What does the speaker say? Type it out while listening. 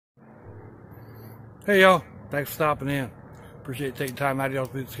Hey y'all, thanks for stopping in. Appreciate taking time out of y'all's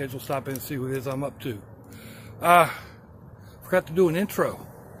busy schedule to stop in and see what it is I'm up to. Forgot to do an intro.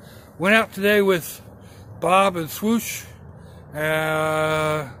 Went out today with Bob and Swoosh, just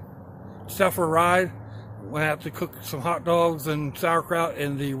out for a ride. Went out to cook some hot dogs and sauerkraut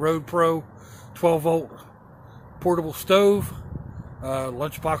in the Roadpro 12-volt portable stove,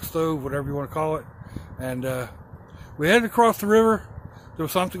 lunchbox stove, whatever you want to call it. And we headed across the river. There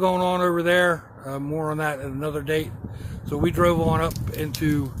was something going on over there. More on that at another date. So we drove on up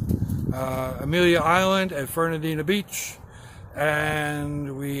into Amelia Island at Fernindina Beach,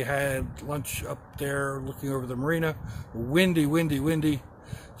 and we had lunch up there looking over the marina. Windy.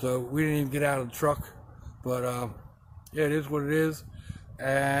 So we didn't even get out of the truck. But yeah, it is what it is.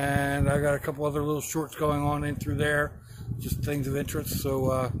 And I got a couple other little shorts going on in through there, just things of interest.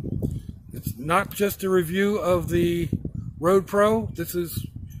 So it's not just a review of the Roadpro. This is,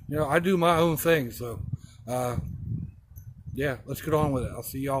 you know, I do my own thing. So yeah, let's get on with it. I'll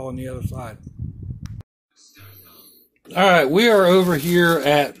see y'all on the other side. All right, we are over here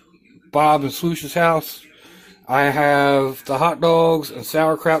at Bob and Swoosh's house. I have the hot dogs and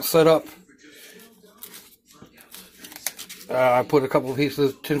sauerkraut set up. I put a couple of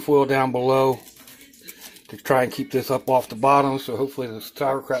pieces of tinfoil down below to try and keep this up off the bottom, so hopefully the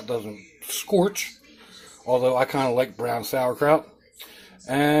sauerkraut doesn't scorch. Although I kind of like brown sauerkraut.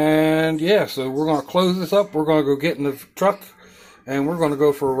 And yeah, so we're going to close this up. We're going to go get in the truck and we're going to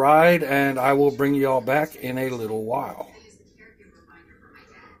go for a ride, and I will bring you all back in a little while.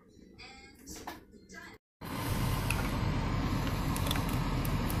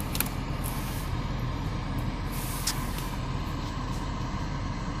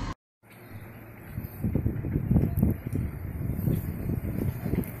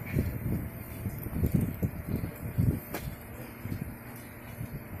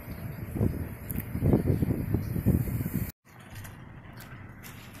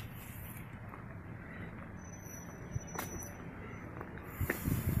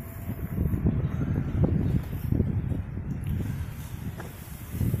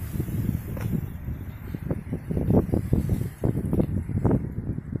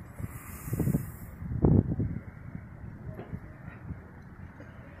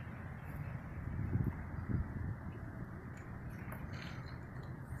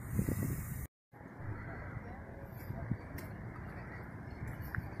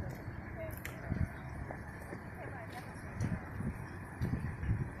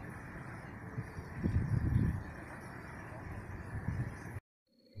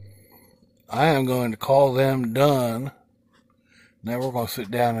 I am going to call them done. Now we're going to sit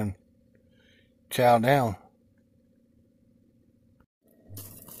down and chow down.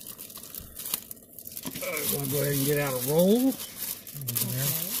 I'm going to go ahead and get out a roll. Okay.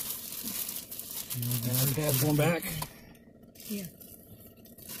 And I'll pass one back. Yeah.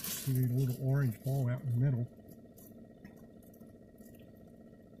 See the little orange ball out in the middle.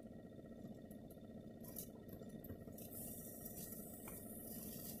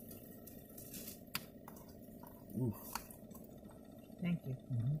 Ooh. Thank you.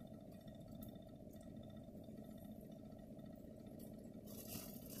 Mm-hmm.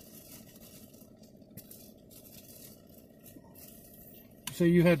 So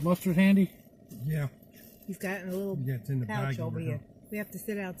you had mustard handy? Yeah. He's got it in a little it's in the pouch bag over here. We have to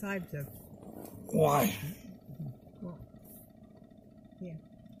sit outside to. Why? Well, yeah.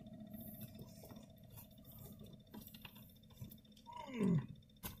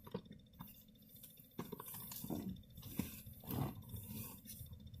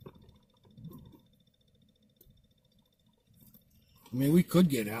 I mean, we could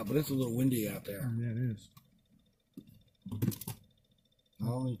get out, but it's a little windy out there. Yeah, it is.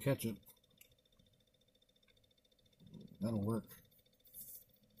 I'll only catch it. That'll work.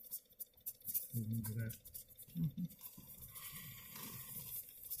 Look at that. Mm-hmm.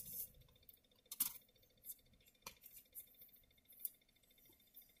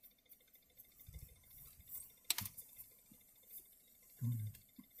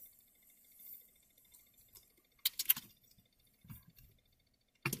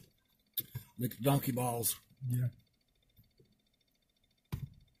 Like the donkey balls. Yeah.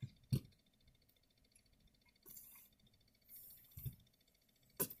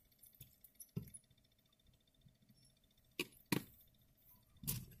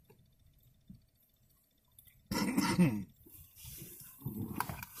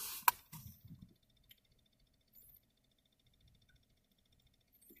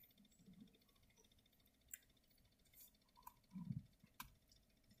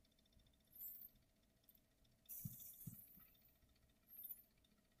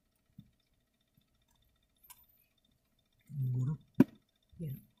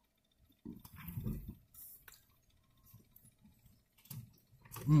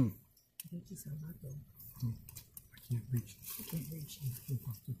 Get you some hot dog. I can't reach. I can't reach. We'll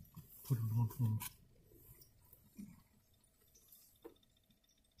have to put it on for him.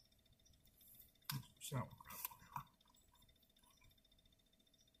 Sauerkraut.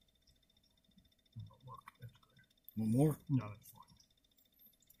 That'll work. That's good. One more? No, that's fine.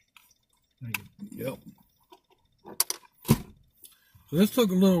 Thank you. Yep. So this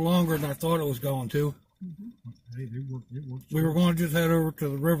took a little longer than I thought it was going to. Hey, they work. It works. We were going to just head over to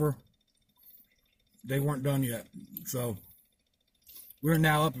the river. They weren't done yet. So we're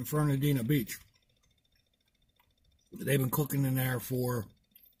now up in Fernindina Beach. They've been cooking in there for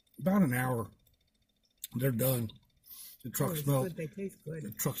about an hour. They're done. The truck smells. Good. They taste good.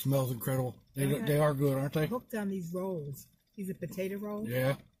 The truck smells incredible. They are good, aren't they? I'm hooked on these rolls. These are potato rolls.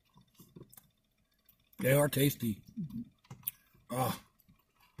 Yeah. They are tasty. Ah.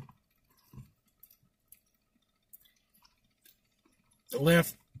 The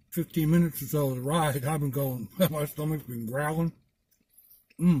last 15 minutes or so of the ride, I've been going, my stomach's been growling.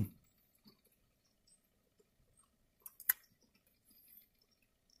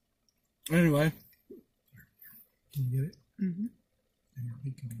 Anyway. Can you get it? Mm-hmm. And your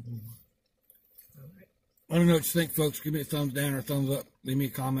meat can be over. All right. I don't know what you think, folks. Give me a thumbs down or a thumbs up. Leave me a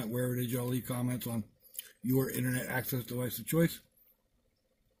comment wherever it is y'all leave comments on your internet access device of choice.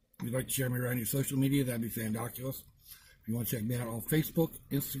 If you'd like to share me around your social media, that'd be fandoculous. If you want to check me out on Facebook,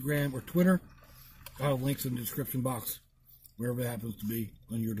 Instagram, or Twitter, I'll have links in the description box, wherever it happens to be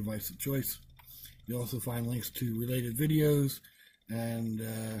on your device of choice. You'll also find links to related videos and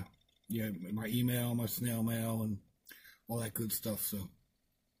my email, my snail mail, and all that good stuff. So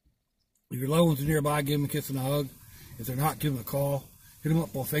if your loved ones are nearby, give them a kiss and a hug. If they're not, give them a call. Hit them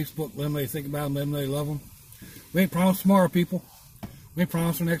up on Facebook. Let them know you think about them. Let them know you love them. We ain't promised tomorrow, people. We ain't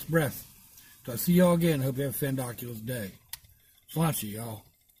promised our next breath. So I'll see y'all again. I hope you have a fandoculous day. Slunchy, y'all.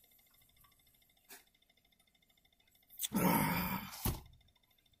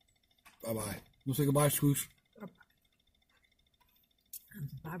 Bye-bye. We'll say goodbye, Swoosh.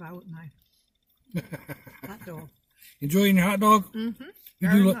 Bye-bye with my hot dog. Enjoying your hot dog? Mm-hmm.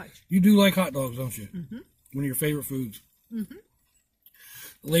 You do like hot dogs, don't you? Mm-hmm. One of your favorite foods. Mm-hmm.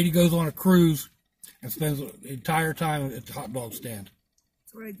 The lady goes on a cruise and spends the entire time at the hot dog stand.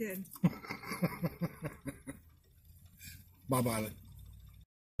 That's what I did. Bye-bye.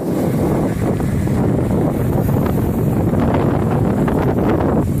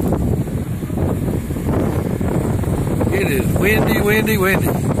 It is windy, windy,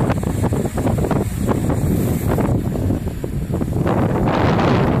 windy.